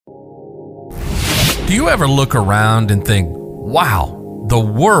Do you ever look around and think, wow, the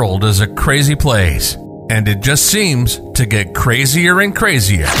world is a crazy place, and it just seems to get crazier and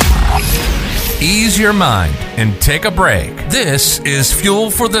crazier? Ease your mind and take a break. This is Fuel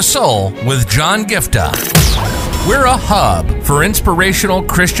for the Soul with John Giftah. We're a hub for inspirational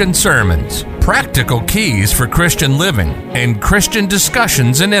Christian sermons, practical keys for Christian living, and Christian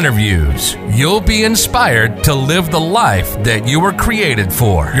discussions and interviews. You'll be inspired to live the life that you were created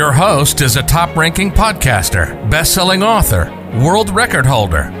for. Your host is a top-ranking podcaster, best-selling author, world record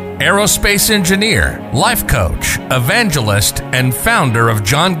holder, aerospace engineer, life coach, evangelist, and founder of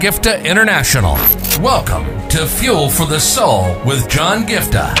John Giftah International. Welcome to Fuel for the Soul with John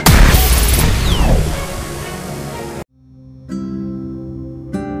Giftah.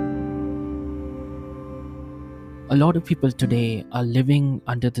 A lot of people today are living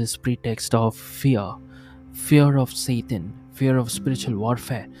under this pretext of fear of Satan, fear of spiritual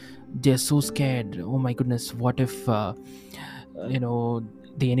warfare. They're so scared. Oh my goodness, what if, the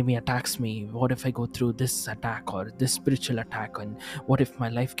enemy attacks me? What if I go through this attack or this spiritual attack? And what if my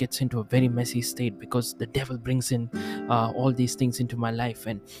life gets into a very messy state because the devil brings in all these things into my life?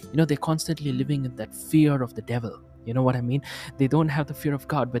 And, they're constantly living in that fear of the devil. You know what I mean? They don't have the fear of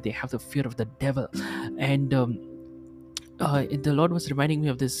God, but they have the fear of the devil. And, the Lord was reminding me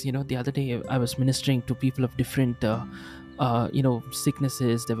of this. The other day I was ministering to people of different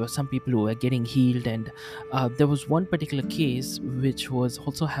sicknesses. There were some people who were getting healed, and there was one particular case which was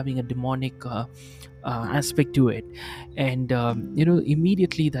also having a demonic aspect to it. And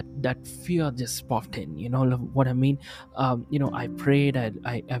immediately that fear just popped in. What I mean? I prayed,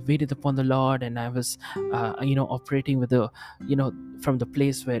 I waited upon the Lord, and I was operating with the from the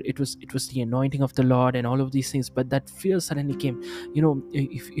place where it was the anointing of the Lord and all of these things. But that fear suddenly came.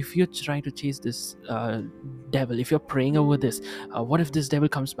 If you're trying to chase this devil, if you're praying over this, what if this devil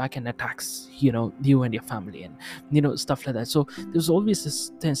comes back and attacks you and your family, and stuff like that. So there's always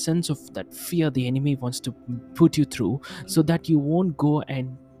this sense of that fear the enemy wants to put you through, so that you won't go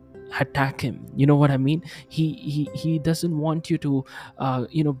and attack him. You know what I mean? He doesn't want you to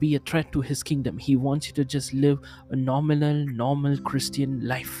be a threat to his kingdom. He wants you to just live a normal Christian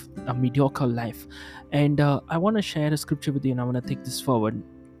life, a mediocre life. And I want to share a scripture with you, and I want to take this forward.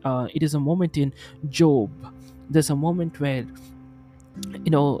 It is a moment in Job. There's a moment where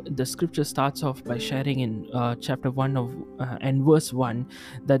the scripture starts off by sharing in chapter 1 of and verse 1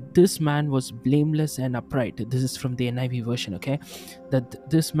 that this man was blameless and upright. This is from the NIV version, okay? That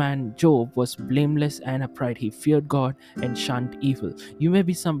this man Job was blameless and upright. He feared God and shunned evil. You may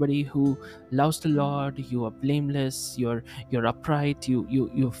be somebody who loves the Lord. You are blameless, you're upright,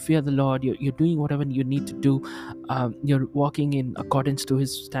 you fear the Lord, you're doing whatever you need to do. You're walking in accordance to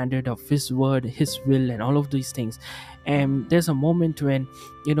his standard of his word, his will, and all of these things. And there's a moment when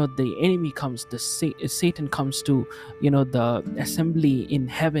the enemy comes, Satan comes to the assembly in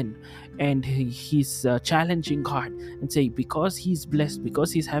heaven, and he's challenging God and say, because he's blessed,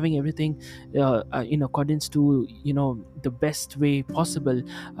 because he's having everything in accordance to the best way possible,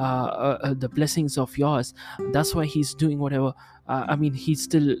 the blessings of yours, that's why he's doing whatever. He's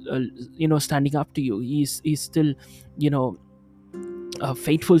still standing up to you. He's still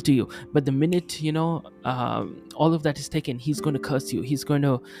faithful to you. But the minute all of that is taken, he's going to curse you. He's going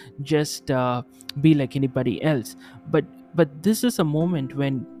to just be like anybody else. But this is a moment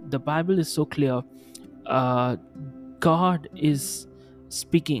when the Bible is so clear. God is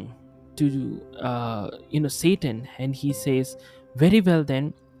speaking to Satan, and he says, very well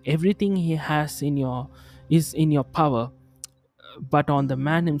then, everything he has is in your power, but on the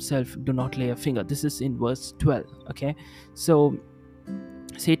man himself do not lay a finger. This is in verse 12. Okay, so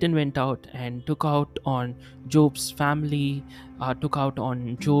Satan went out and took out on Job's family, took out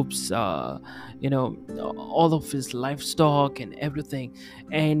on Job's, all of his livestock and everything.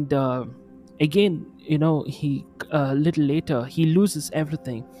 And again, he a little later, he loses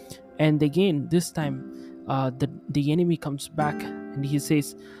everything. And again, this time, the enemy comes back and he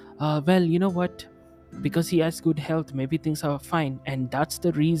says, well, you know what? Because he has good health, maybe things are fine. And that's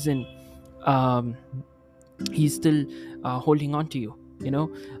the reason he's still holding on to you.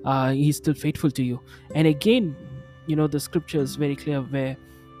 He's still faithful to you. And again, the scripture is very clear, where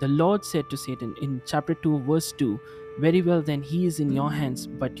the Lord said to Satan in chapter 2 verse 2, very well then, he is in your hands,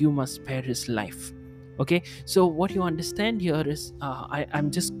 but you must spare his life. Okay, so what you understand here is, I'm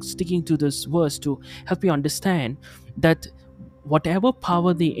just sticking to this verse to help you understand that whatever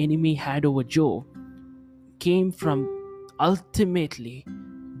power the enemy had over Job came from ultimately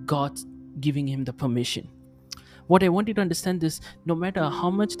God giving him the permission. What I want you to understand is, no matter how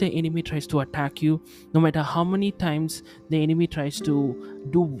much the enemy tries to attack you, no matter how many times the enemy tries to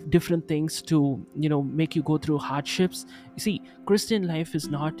do different things to, make you go through hardships. You see, Christian life is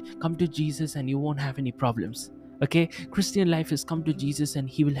not come to Jesus and you won't have any problems. Okay, Christian life is come to Jesus and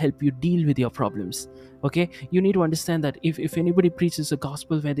he will help you deal with your problems. Okay, you need to understand that if anybody preaches a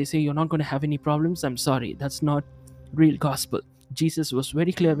gospel where they say you're not going to have any problems, I'm sorry, that's not real gospel. Jesus was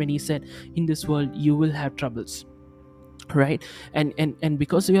very clear when he said, in this world you will have troubles, right? And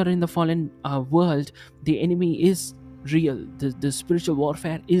because we are in the fallen world, the enemy is real. The spiritual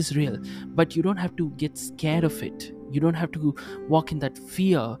warfare is real, but you don't have to get scared of it. You don't have to walk in that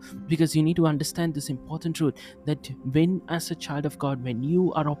fear, because you need to understand this important truth, that when, as a child of God, when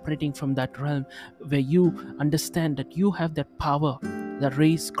you are operating from that realm where you understand that you have that power that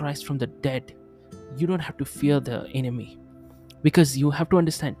raised Christ from the dead, you don't have to fear the enemy. Because you have to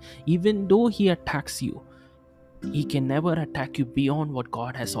understand, even though he attacks you, he can never attack you beyond what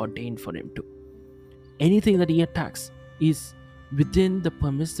God has ordained for him to. Anything that he attacks is within the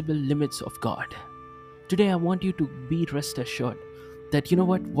permissible limits of God. Today I want you to be rest assured that,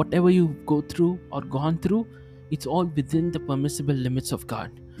 whatever you go through or gone through, it's all within the permissible limits of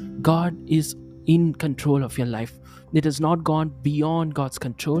God. God is in control of your life. It has not gone beyond God's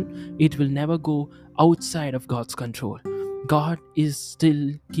control. It will never go outside of God's control. God is still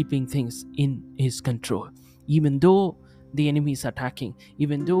keeping things in his control. Even though the enemy is attacking,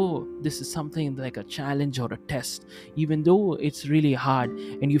 even though this is something like a challenge or a test, even though it's really hard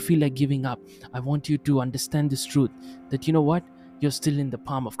and you feel like giving up, I want you to understand this truth, that you're still in the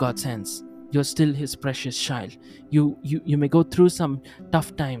palm of God's hands. You're still his precious child. You may go through some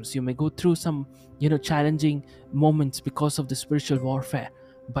tough times, you may go through some challenging moments because of the spiritual warfare,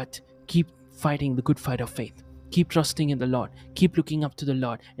 but keep fighting the good fight of faith. Keep trusting in the Lord. Keep looking up to the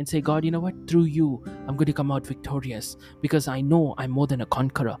Lord and say, God, through you, I'm going to come out victorious, because I know I'm more than a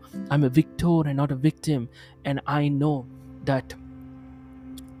conqueror. I'm a victor and not a victim. And I know that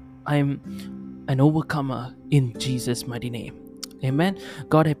I'm an overcomer in Jesus' mighty name. Amen.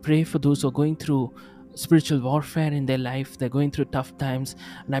 God, I pray for those who are going through spiritual warfare in their life. They're going through tough times,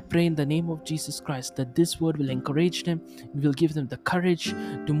 and I pray in the name of Jesus Christ that this word will encourage them. It will give them the courage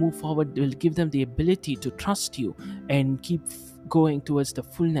to move forward. It will give them the ability to trust you and keep going towards the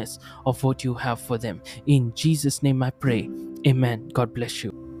fullness of what you have for them. In Jesus' name I pray. Amen. God bless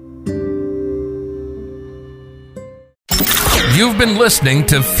you. You've been listening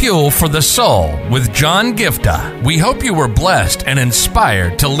to Fuel for the Soul with John Giftah. We hope you were blessed and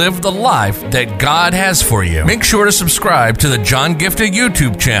inspired to live the life that God has for you. Make sure to subscribe to the John Giftah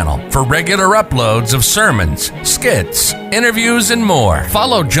YouTube channel for regular uploads of sermons, skits, interviews, and more.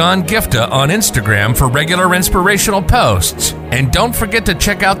 Follow John Giftah on Instagram for regular inspirational posts. And don't forget to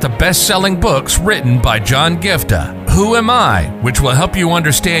check out the best-selling books written by John Giftah, Who Am I?, which will help you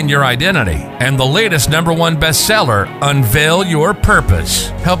understand your identity, and the latest #1 bestseller, Unveil Your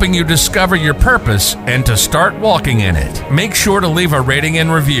Purpose, helping you discover your purpose and to start walking in it. Make sure to leave a rating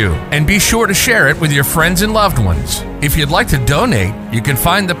and review, and be sure to share it with your friends and loved ones. If you'd like to donate, you can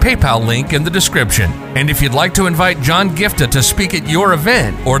find the PayPal link in the description. And if you'd like to invite John Giftah to speak at your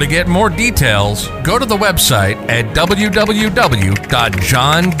event or to get more details, go to the website at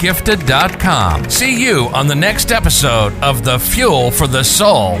www.johngiftah.com. See you on the next episode of The Fuel for the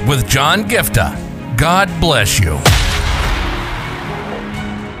Soul with John Giftah. God bless you.